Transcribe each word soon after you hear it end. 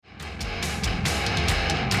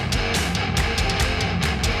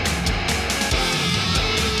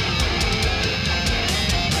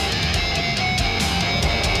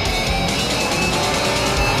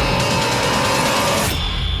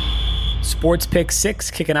Sports Pick 6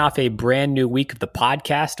 kicking off a brand new week of the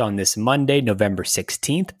podcast on this Monday, November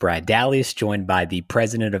 16th. Brad Dallius joined by the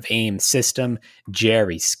president of AIM System,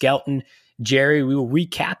 Jerry Skelton. Jerry, we will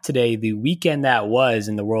recap today the weekend that was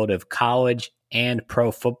in the world of college and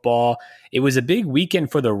pro football. It was a big weekend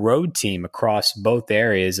for the road team across both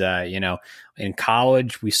areas. In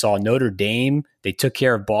college, we saw Notre Dame. They took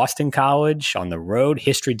care of Boston College on the road.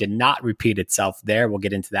 History did not repeat itself there. We'll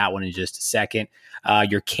get into that one in just a second.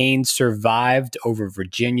 Your Canes survived over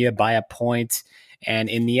Virginia by a point. And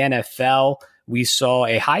in the NFL, we saw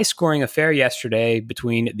a high-scoring affair yesterday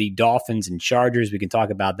between the Dolphins and Chargers. We can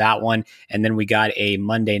talk about that one. And then we got a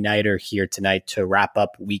Monday nighter here tonight to wrap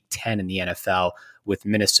up Week 10 in the NFL with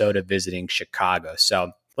Minnesota visiting Chicago.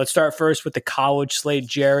 So let's start first with the college slate,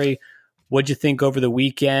 Jerry. What'd you think over the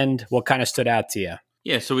weekend? What kind of stood out to you?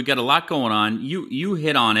 Yeah, so we got a lot going on. You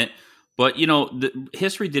hit on it, but the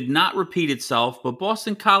history did not repeat itself. But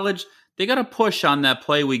Boston College, they got a push on that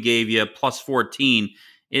play we gave you, plus 14.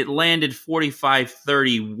 It landed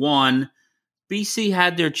 45-31. BC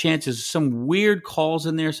had their chances. Some weird calls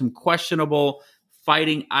in there, some questionable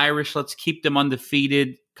fighting Irish, let's keep them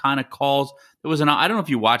undefeated kind of calls. There was I don't know if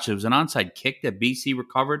you watched it, was an onside kick that BC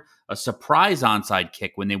recovered, a surprise onside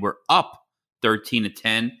kick when they were up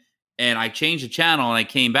 13-10. And I changed the channel and I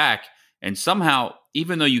came back. And somehow,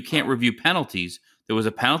 even though you can't review penalties, there was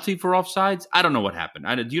a penalty for offsides. I don't know what happened.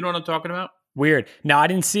 Do you know what I'm talking about? Weird. No, I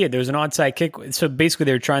didn't see it. There was an onside kick. So basically,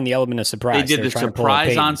 they were trying the element of surprise. They did the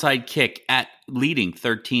surprise onside kick at leading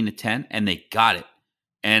 13-10, and they got it.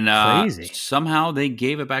 And crazy. Somehow they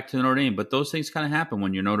gave it back to Notre Dame. But those things kind of happen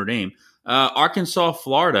when you're Notre Dame. Arkansas,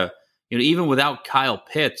 Florida. Even without Kyle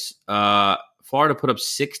Pitts, Florida put up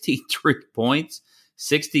 63 points,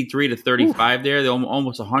 63-35. There, they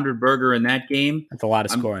almost 100-burger in that game. That's a lot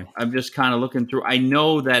of scoring. I'm just kind of looking through. I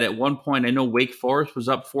know that at one point, Wake Forest was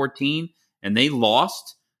up 14. And they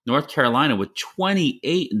lost North Carolina with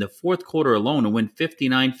 28 in the fourth quarter alone to win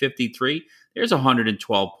 59-53. There's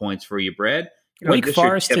 112 points for you, Brad. Wake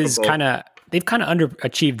Forest they've kind of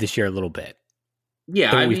underachieved this year a little bit.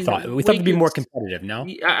 Yeah, we thought they'd be more competitive. No,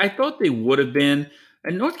 I thought they would have been.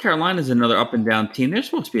 And North Carolina is another up and down team. They're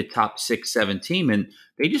supposed to be a top 6-7 team, and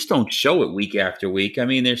they just don't show it week after week. I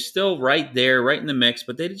mean, they're still right there, right in the mix,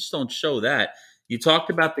 but they just don't show that. You talked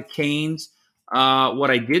about the Canes. What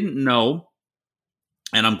I didn't know,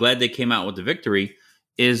 and I'm glad they came out with the victory,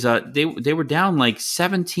 is they were down like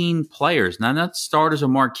 17 players. Now, not starters or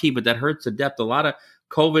marquee, but that hurts the depth. A lot of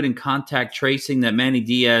COVID and contact tracing that Manny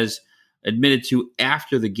Diaz admitted to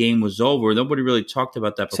after the game was over. Nobody really talked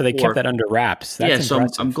about that before. So they kept that under wraps. That's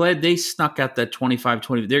impressive. So I'm glad they snuck out that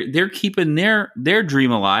 25-20. They're keeping their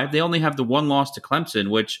dream alive. They only have the one loss to Clemson,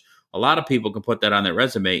 which a lot of people can put that on their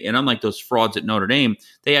resume. And unlike those frauds at Notre Dame,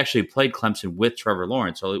 they actually played Clemson with Trevor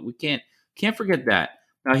Lawrence. So we can't forget that.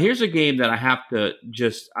 Now, here's a game that I have to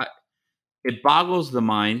it boggles the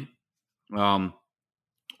mind.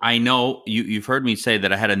 I know you've heard me say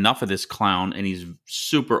that I had enough of this clown and he's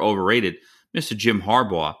super overrated. Mr. Jim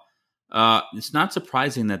Harbaugh. It's not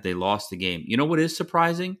surprising that they lost the game. You know what is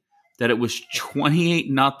surprising? That it was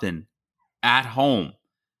 28-0 at home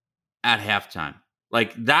at halftime.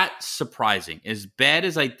 Like, that's surprising. As bad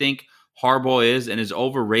as I think Harbaugh is and as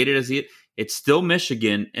overrated as he is, it's still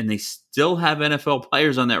Michigan, and they still have NFL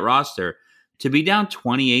players on that roster. To be down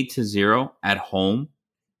 28-0 at home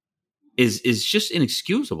is just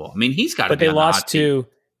inexcusable. I mean, he's got to. But they lost to.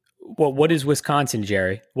 Well, what is Wisconsin,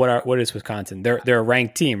 Jerry? What is Wisconsin? They're a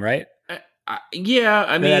ranked team, right? Yeah,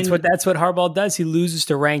 I mean that's what Harbaugh does. He loses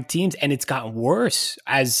to ranked teams, and it's gotten worse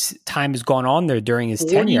as time has gone on there during his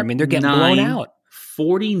tenure. I mean, they're getting blown out.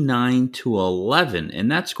 49-11, and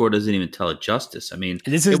that score doesn't even tell it justice. I mean,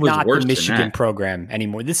 this is not the Michigan program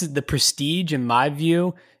anymore. This is the prestige, in my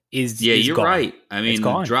view. You're gone. Right. I mean,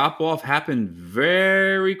 the drop off happened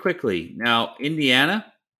very quickly. Now, Indiana,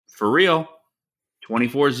 for real,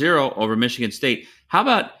 24-0 over Michigan State. How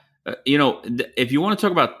about if you want to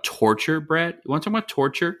talk about torture, Brad? You want to talk about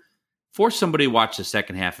torture? Force somebody to watch the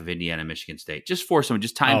second half of Indiana Michigan State. Just force them.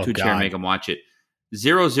 Just tie them to a chair and make them watch it.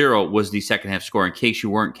 0-0 was the second half score, in case you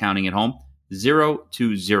weren't counting at home.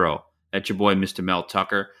 0-0. That's your boy, Mr. Mel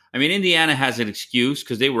Tucker. I mean, Indiana has an excuse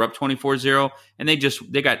because they were up 24-0, and they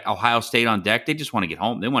got Ohio State on deck. They just want to get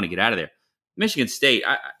home. They want to get out of there. Michigan State,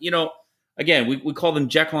 again, we call them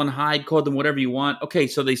Jekyll and Hyde, call them whatever you want. Okay,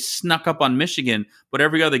 so they snuck up on Michigan, but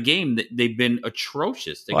every other game, they've been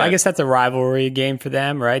atrocious. I guess that's a rivalry game for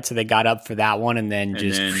them, right? So they got up for that one, and then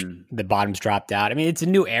the bottoms dropped out. I mean, it's a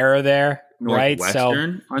new era there. Right,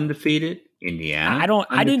 Northwestern undefeated. Indiana.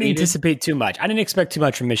 I didn't anticipate too much. I didn't expect too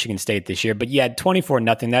much from Michigan State this year, but yeah,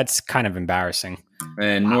 24-0. That's kind of embarrassing.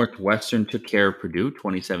 And Northwestern took care of Purdue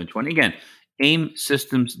 27-20. Again,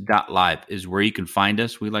 aimsystems.live is where you can find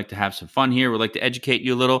us. We like to have some fun here. We like to educate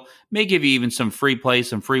you a little, may give you even some free plays,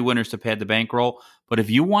 some free winners to pad the bankroll. But if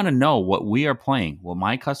you want to know what we are playing, what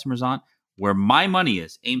my customers on, where my money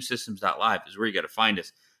is, aimsystems.live is where you got to find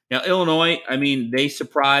us. Now, Illinois, I mean, they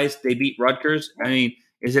surprised. They beat Rutgers. I mean,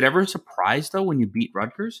 is it ever a surprise, though, when you beat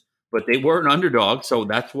Rutgers? But they were an underdog, so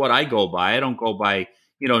that's what I go by. I don't go by,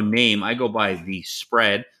 name. I go by the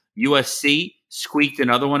spread. USC squeaked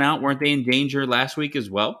another one out. Weren't they in danger last week as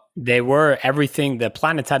well? They were. Everything. The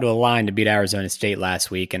planets had to align to beat Arizona State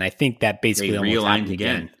last week, and I think that basically they realigned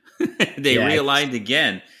again. They realigned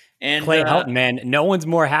again. And Clay Helton, man, no one's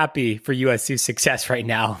more happy for USC's success right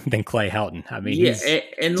now than Clay Helton. I mean, he's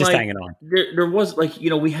and just hanging on. There was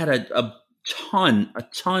we had a ton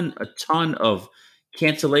of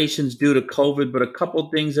cancellations due to COVID, but a couple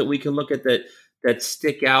things that we can look at that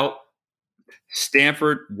stick out.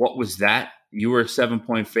 Stanford, what was that? You were a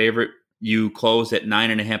 7-point favorite. You closed at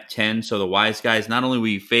 9.5, 10. So the wise guys, not only were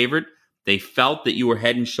you favored, they felt that you were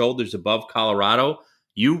head and shoulders above Colorado.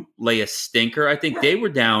 You lay a stinker. I think they were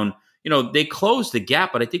down, they closed the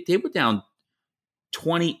gap, but I think they were down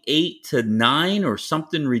 28-9 or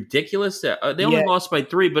something ridiculous. They only lost by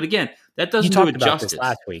 3, but again, that doesn't do it justice.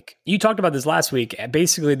 You talked about this last week.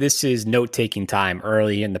 Basically, this is note-taking time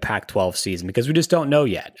early in the Pac-12 season because we just don't know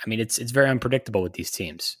yet. I mean, it's very unpredictable with these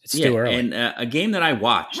teams. It's too early. And a game that I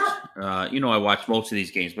watched, I watch most of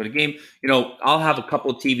these games, but a game, I'll have a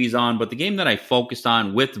couple of TVs on, but the game that I focused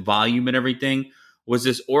on with volume and everything was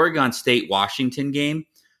this Oregon State-Washington game.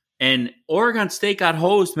 And Oregon State got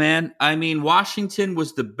hosed, man. I mean, Washington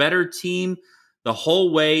was the better team the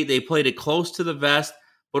whole way. They played it close to the vest.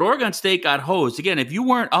 But Oregon State got hosed. Again, if you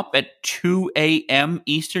weren't up at 2 a.m.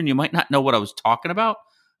 Eastern, you might not know what I was talking about.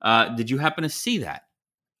 Did you happen to see that?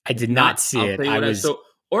 I did not see it. So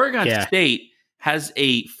Oregon State has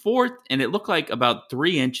a fourth, and it looked like about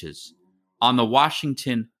 3 inches on the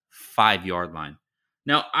Washington 5-yard line.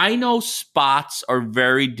 Now, I know spots are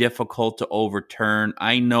very difficult to overturn.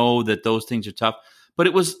 I know that those things are tough. But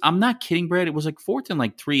I'm not kidding, Brad. It was like fourth and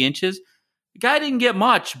like 3 inches. The guy didn't get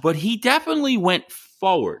much, but he definitely went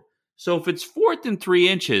forward. So if it's fourth and 3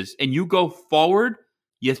 inches and you go forward,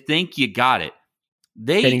 you think you got it.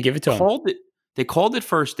 They didn't give it to him. They called it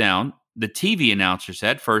first down. The TV announcer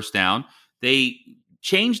said first down. They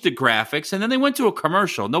changed the graphics, and then they went to a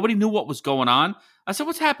commercial. Nobody knew what was going on. I said,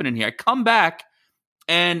 what's happening here? I come back,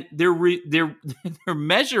 and they're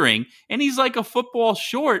measuring, and he's like a football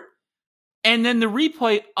short, and then the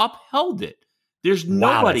replay upheld it. There's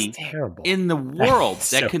nobody in the world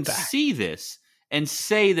that can see this and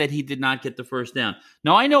say that he did not get the first down.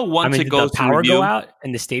 Now, I know once it goes to review. Did the power go out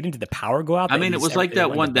in the stadium? Did the power go out? I mean, it was like that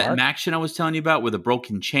one, that Maction I was telling you about with a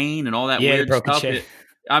broken chain and all that weird stuff.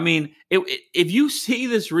 I mean, if you see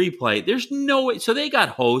this replay, there's no way. So they got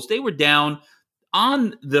hosed. They were down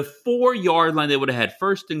on the 4-yard line. They would have had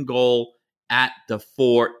first and goal at the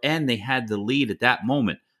 4, and they had the lead at that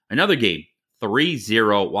moment. Another game.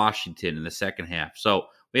 3-0 Washington in the second half. So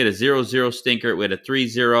we had a 0-0 stinker. We had a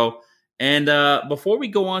 3-0. And before we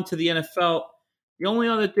go on to the NFL, the only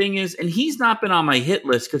other thing is, and he's not been on my hit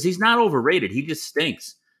list because he's not overrated. He just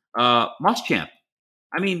stinks. Muschamp.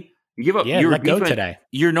 I mean, you give up. Let go today.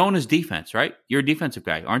 You're known as defense, right? You're a defensive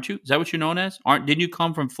guy, aren't you? Is that what you're known as? Didn't you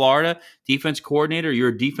come from Florida, defense coordinator? You're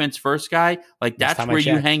a defense first guy. Like that's where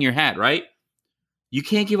you hang your hat, right? You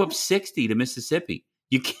can't give up 60 to Mississippi.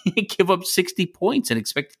 You can't give up 60 points and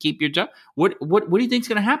expect to keep your job. What do you think is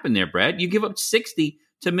going to happen there, Brad? You give up 60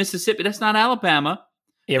 to Mississippi. That's not Alabama.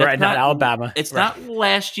 Yeah, that's right. Not Alabama. It's not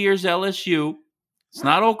last year's LSU. It's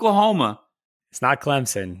not Oklahoma. It's not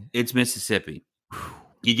Clemson. It's Mississippi.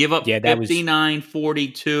 You give up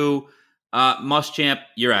 59-42. Muschamp,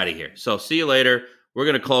 you're out of here. So see you later. We're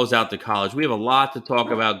going to close out the college. We have a lot to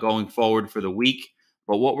talk about going forward for the week.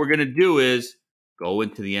 But what we're going to do is go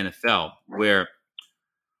into the NFL where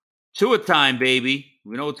Tua time, baby.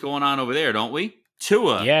 We know what's going on over there, don't we?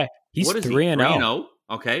 Tua. Yeah, he's 3-0.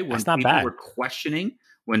 Okay, when that's not people bad. Were questioning,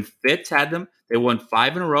 when Fitz had them, they won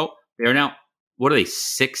 5 in a row. They're now, what are they,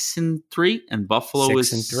 6-3? And Buffalo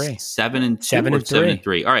is 7-2 or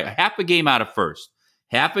 7-3. All right, half a game out of first.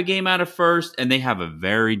 And they have a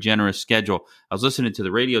very generous schedule. I was listening to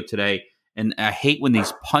the radio today, and I hate when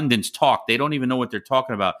these pundits talk. They don't even know what they're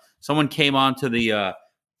talking about. Someone came onto the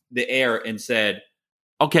air and said,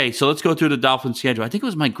 okay, so let's go through the Dolphins' schedule. I think it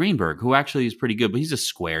was Mike Greenberg, who actually is pretty good, but he's a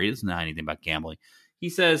square. He doesn't know anything about gambling. He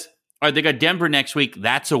says, all right, they got Denver next week.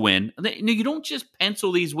 That's a win. You don't just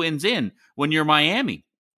pencil these wins in when you're Miami.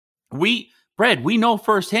 Brad, we know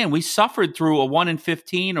firsthand. We suffered through a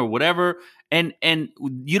 1-15 or whatever, and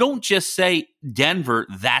you don't just say Denver.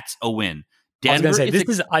 That's a win. Denver, I was going to say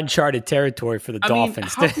this is uncharted territory for the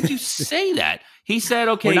Dolphins. How could you say that? He said,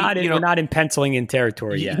 "Okay, we're not in penciling in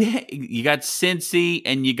territory yet." You got Cincy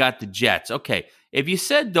and you got the Jets. Okay, if you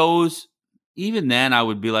said those, even then I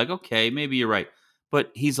would be like, okay, maybe you're right.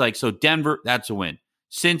 But he's like, so Denver, that's a win.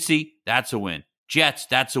 Cincy, that's a win. Jets,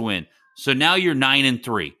 that's a win. So now you're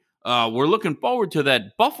 9-3. We're looking forward to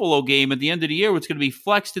that Buffalo game at the end of the year. It's going to be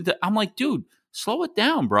flexed into. I'm like, dude, slow it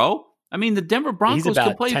down, bro. I mean, the Denver Broncos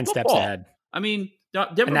can play 10 football. Steps ahead. I mean, Denver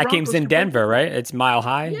and that Broncos game's in Denver, right? It's Mile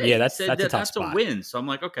High. Yeah, that's a tough spot. That's a win. So I'm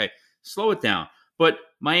like, okay, slow it down. But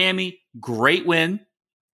Miami, great win.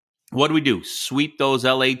 What do we do? Sweep those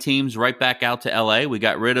LA teams right back out to LA. We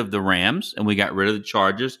got rid of the Rams and we got rid of the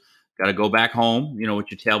Chargers. Got to go back home,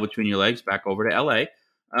 with your tail between your legs, back over to LA.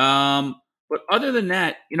 But other than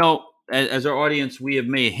that, as our audience, we have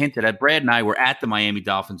may have hinted at, Brad and I were at the Miami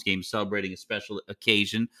Dolphins game celebrating a special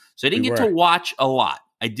occasion. So I didn't get to watch a lot.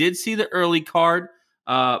 I did see the early card,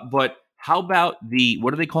 but how about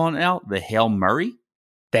what are they calling it now? The Hail Murray?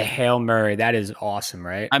 The Hail Murray. That is awesome,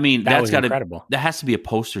 right? I mean, that's incredible. That has to be a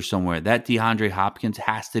poster somewhere. That DeAndre Hopkins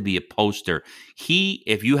has to be a poster.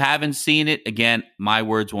 If you haven't seen it, again, my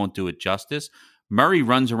words won't do it justice. Murray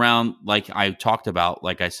runs around like I talked about,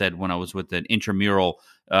 like I said, when I was with an intramural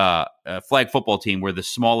flag football team where the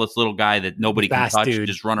smallest little guy that nobody can touch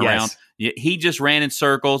just run around. He just ran in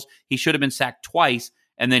circles. He should have been sacked twice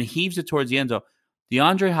and then heaves it towards the end zone.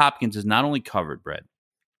 DeAndre Hopkins is not only covered, Brett.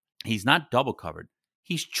 He's not double covered.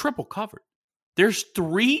 He's triple covered. There's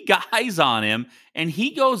 3 guys on him, and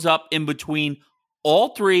he goes up in between all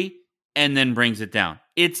 3 and then brings it down.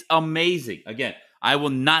 It's amazing. Again, I will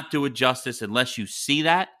not do it justice unless you see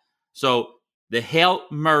that. So the Hail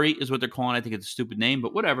Murray is what they're calling it. I think it's a stupid name,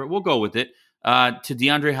 but whatever. We'll go with it. To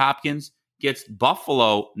DeAndre Hopkins, gets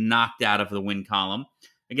Buffalo knocked out of the win column.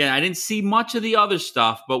 Again, I didn't see much of the other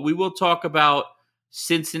stuff, but we will talk about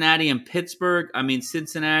Cincinnati and Pittsburgh. I mean,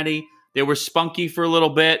 Cincinnati, they were spunky for a little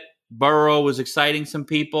bit. Burrow was exciting some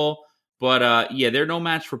people. But, they're no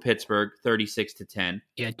match for Pittsburgh, 36-10.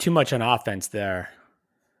 Yeah, too much on offense there.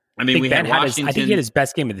 I mean, we had Washington. I think he had his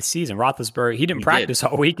best game of the season. Roethlisberger, he didn't practice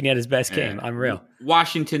all week, and he had his best game. Unreal.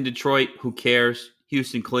 Washington, Detroit, who cares?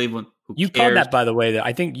 Houston, Cleveland, who cares? You called that, by the way.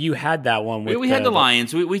 I think you had that one. We had the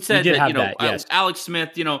Lions. We said that, yes. Alex Smith,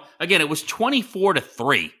 again, it was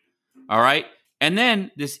 24-3. All right? And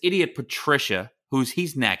then this idiot Patricia,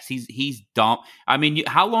 he's next. He's dumb. I mean,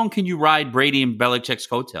 how long can you ride Brady and Belichick's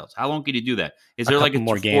coattails? How long can you do that? Is there like a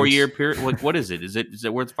 4-year period? Like, what is it? Is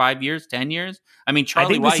it worth 5 years, 10 years? I mean,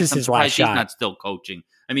 Charlie Weiss, I'm surprised he's not still coaching.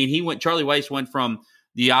 I mean, Charlie Weiss went from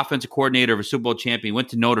the offensive coordinator of a Super Bowl champion, went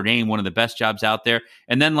to Notre Dame, one of the best jobs out there.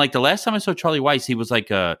 And then like the last time I saw Charlie Weiss, he was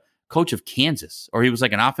like a coach of Kansas, or he was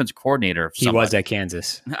like an offensive coordinator of somebody. He was at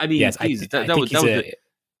Kansas. I mean, yes, he's been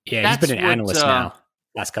an analyst now.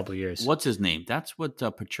 Last couple of years. What's his name? That's what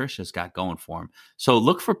Patricia's got going for him. So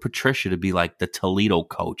look for Patricia to be like the Toledo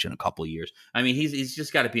coach in a couple of years. I mean, he's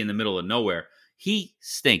just got to be in the middle of nowhere. He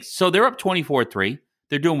stinks. So they're up 24-3.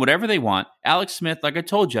 They're doing whatever they want. Alex Smith, like I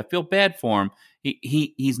told you, I feel bad for him.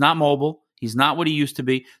 He's not mobile. He's not what he used to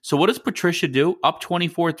be. So what does Patricia do? Up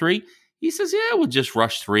 24-3. He says, yeah, we'll just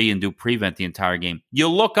rush 3 and do prevent the entire game. You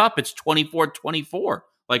look up, it's 24-24.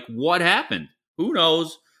 Like, what happened? Who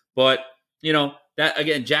knows? But, that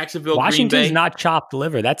again, Jacksonville, Washington's Green Bay. Not chopped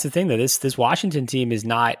liver. That's the thing, that this Washington team is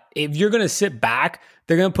not. If you're going to sit back,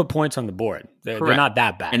 they're going to put points on the board. They're not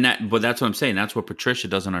that bad. But that's what I'm saying. That's what Patricia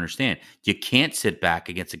doesn't understand. You can't sit back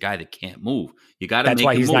against a guy that can't move. You got to. That's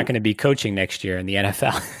why he's not going to be coaching next year in the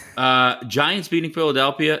NFL. Giants beating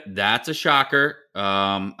Philadelphia. That's a shocker.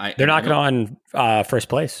 They're knocking on first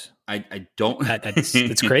place. I don't.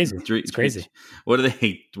 It's crazy. It's crazy. What are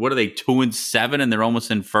they? 2-7, and they're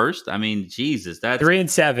almost in first. I mean, Jesus, that's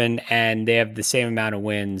 3-7, and they have the same amount of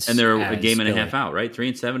wins. And they're a game and a half out, right?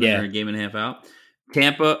 3-7, and they're a game and a half out.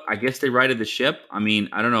 Tampa, I guess they righted the ship. I mean,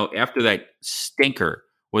 I don't know. After that stinker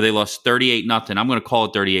where they lost 38-0, I'm going to call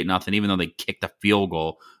it 38-0, even though they kicked a field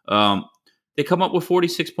goal. They come up with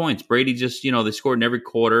 46 points. Brady just, they scored in every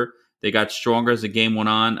quarter. They got stronger as the game went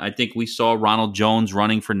on. I think we saw Ronald Jones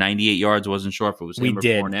running for 98 yards. Wasn't sure if it was him or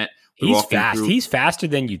Fournette. He's fast. He's faster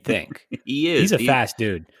than you think. He is. He's a fast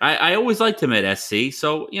dude. I always liked him at SC.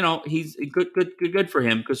 So, he's good for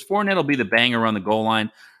him because Fournette will be the banger on the goal line.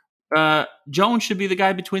 Jones should be the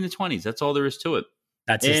guy between the 20s. That's all there is to it.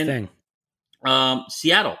 That's his thing.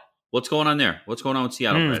 Seattle. What's going on there? What's going on with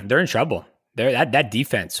Seattle? They're in trouble. That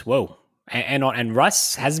defense. Whoa. And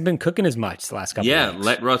Russ hasn't been cooking as much the last couple of weeks.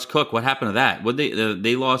 Let Russ cook. What happened to that? What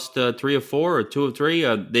they lost 3 of 4 or 2 of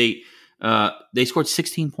 3. They scored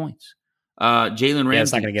 16 points. Jalen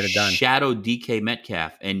Ramsey not gonna get it done. Shadowed DK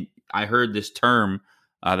Metcalf, and I heard this term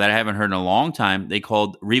that I haven't heard in a long time. They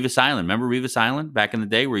called Revis Island. Remember Revis Island back in the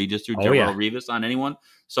day where you just threw Darrelle Revis on anyone?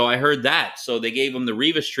 So I heard that. So they gave him the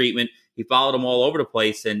Revis treatment. He followed him all over the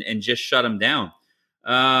place and just shut him down.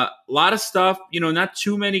 A lot of stuff, not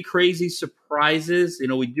too many crazy surprises.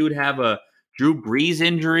 We do have a Drew Brees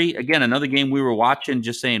injury. Again, another game we were watching,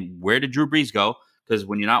 just saying, where did Drew Brees go? Because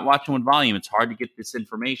when you're not watching with volume, it's hard to get this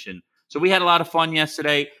information. So we had a lot of fun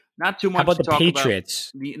yesterday. Not too much. How about to the talk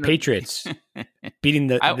Patriots? About. Patriots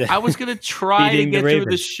beating I was going to try to get through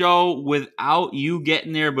the show without you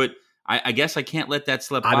getting there, but I guess I can't let that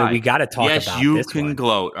slip by. I mean, we got to talk about this. Yes, you can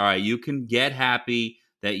gloat. All right, you can get happy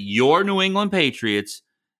that your New England Patriots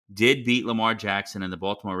did beat Lamar Jackson and the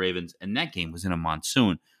Baltimore Ravens, and that game was in a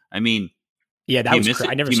monsoon. I mean, yeah, that was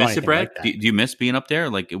crazy. I never saw anything like that. Do you miss being up there?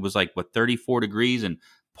 Like, it was 34 degrees and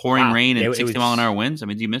pouring rain and 60-mile-an-hour winds? I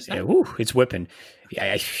mean, do you miss that? Yeah, it's whipping. Yeah,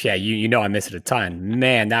 I miss it a ton.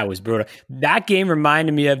 Man, that was brutal. That game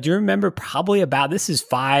reminded me of, do you remember this is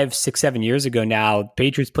 5, 6, 7 years ago now,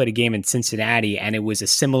 Patriots played a game in Cincinnati, and it was a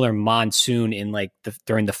similar monsoon in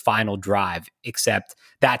during the final drive, except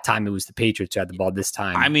that time it was the Patriots who had the ball. This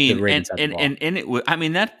time, I mean, the Ravens had the ball. And it was,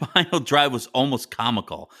 that final drive was almost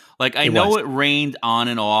comical. I know it rained on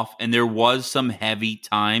and off, and there was some heavy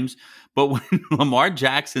times, but when Lamar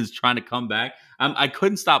Jackson's trying to come back, I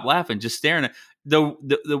couldn't stop laughing, just staring at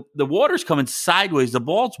the water's coming sideways. The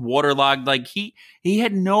ball's waterlogged. he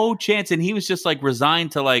had no chance, and he was just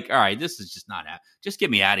resigned to all right, this is just not happening. Just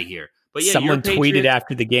get me out of here. But yeah, someone tweeted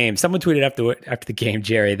after the game. Someone tweeted after the game,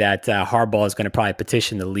 Jerry, that Harbaugh is going to probably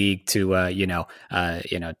petition the league to ban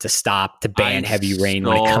heavy rain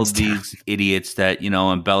when it comes to these idiots that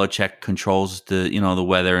and Belichick controls the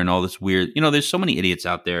weather and all this weird. There's so many idiots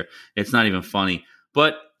out there. It's not even funny.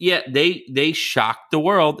 But yeah, they shocked the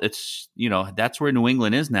world. It's that's where New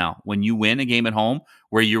England is now. When you win a game at home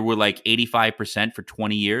where you were 85% for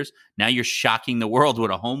 20 years, now you're shocking the world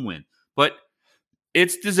with a home win. But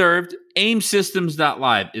it's deserved.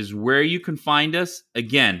 AIMsystems.live is where you can find us.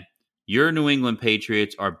 Again, your New England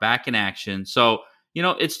Patriots are back in action. So,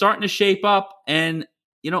 it's starting to shape up. And,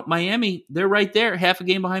 Miami, they're right there, half a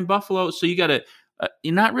game behind Buffalo. So you got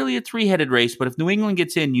not really a three-headed race, but if New England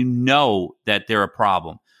gets in, that they're a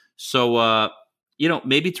problem. So,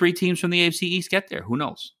 maybe 3 teams from the AFC East get there. Who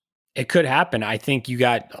knows? It could happen. I think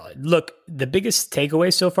the biggest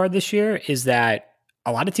takeaway so far this year is that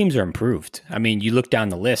a lot of teams are improved. I mean, you look down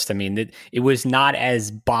the list. I mean, it was not as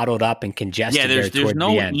bottled up and congested. Yeah, there's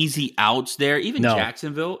no easy outs there. Even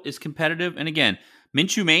Jacksonville is competitive. And again,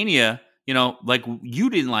 Minshew Mania, you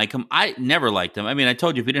didn't like him. I never liked him. I mean, I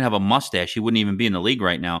told you if he didn't have a mustache, he wouldn't even be in the league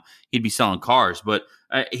right now. He'd be selling cars. But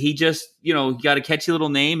he just, he got a catchy little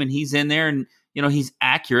name, and he's in there, and, he's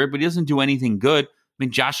accurate, but he doesn't do anything good. I mean,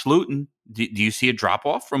 Josh Luton, do you see a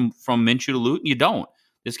drop-off from Minshew to Luton? You don't.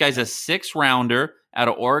 This guy's a 6th-rounder out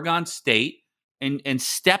of Oregon State and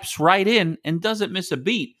steps right in and doesn't miss a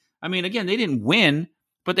beat. I mean, again, they didn't win,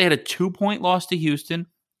 but they had a 2-point loss to Houston,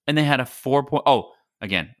 and they had a 4-point. Oh,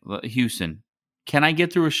 again, Houston. Can I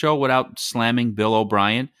get through a show without slamming Bill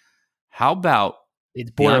O'Brien? How about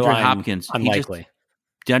DeAndre Hopkins? Unlikely.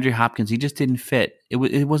 DeAndre Hopkins, he just didn't fit. It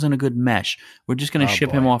wasn't a good mesh. We're just going to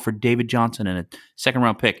ship him off for David Johnson and a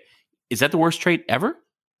 2nd-round pick. Is that the worst trade ever?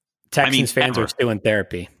 Texans fans are still in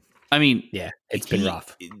therapy. I mean, yeah, it's been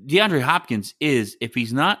rough. DeAndre Hopkins is, if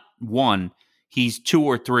he's not 1, he's 2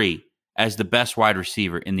 or 3 as the best wide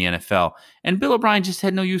receiver in the NFL. And Bill O'Brien just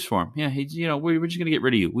had no use for him. Yeah, we're just going to get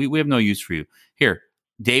rid of you. We have no use for you. Here,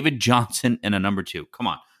 David Johnson and a number 2. Come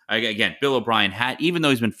on. Again, Bill O'Brien even though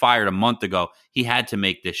he's been fired a month ago, he had to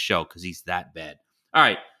make this show because he's that bad. All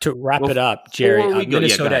right. To wrap it up, Jerry,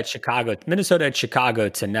 Minnesota at Chicago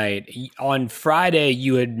tonight. On Friday,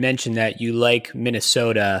 you had mentioned that you like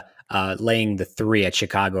Minnesota laying the 3 at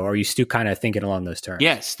Chicago. Are you still kind of thinking along those terms?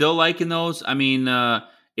 Yeah, still liking those. I mean,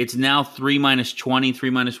 it's now 3 minus 20, 3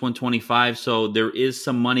 minus 125. So there is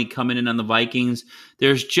some money coming in on the Vikings.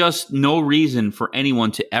 There's just no reason for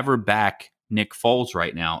anyone to ever back Nick Foles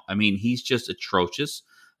right now. I mean, he's just atrocious.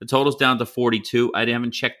 The total's down to 42. I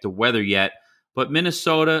haven't checked the weather yet. But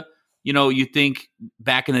Minnesota, you think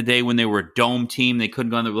back in the day when they were a dome team, they couldn't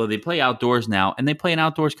go on they play outdoors now, and they play an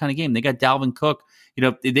outdoors kind of game. They got Dalvin Cook.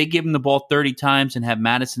 They give him the ball 30 times and have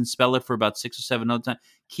Madison spell it for about 6 or 7 other times.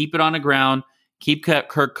 Keep it on the ground. Keep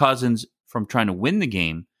Kirk Cousins from trying to win the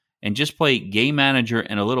game, and just play game manager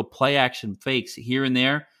and a little play action fakes here and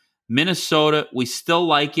there. Minnesota, we still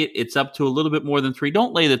like it. It's up to a little bit more than 3.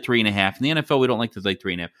 Don't lay the 3.5. In the NFL, we don't like to lay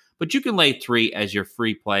 3.5. But you can lay 3 as your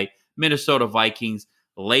free play. Minnesota Vikings,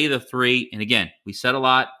 lay the 3. And again, we said a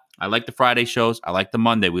lot. I like the Friday shows. I like the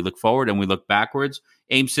Monday. We look forward and we look backwards.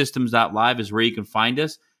 AimSystems.live is where you can find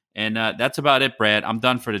us. And that's about it, Brad. I'm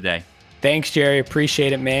done for today. Thanks, Jerry.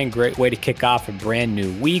 Appreciate it, man. Great way to kick off a brand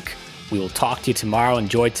new week. We will talk to you tomorrow.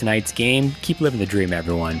 Enjoy tonight's game. Keep living the dream,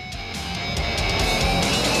 everyone.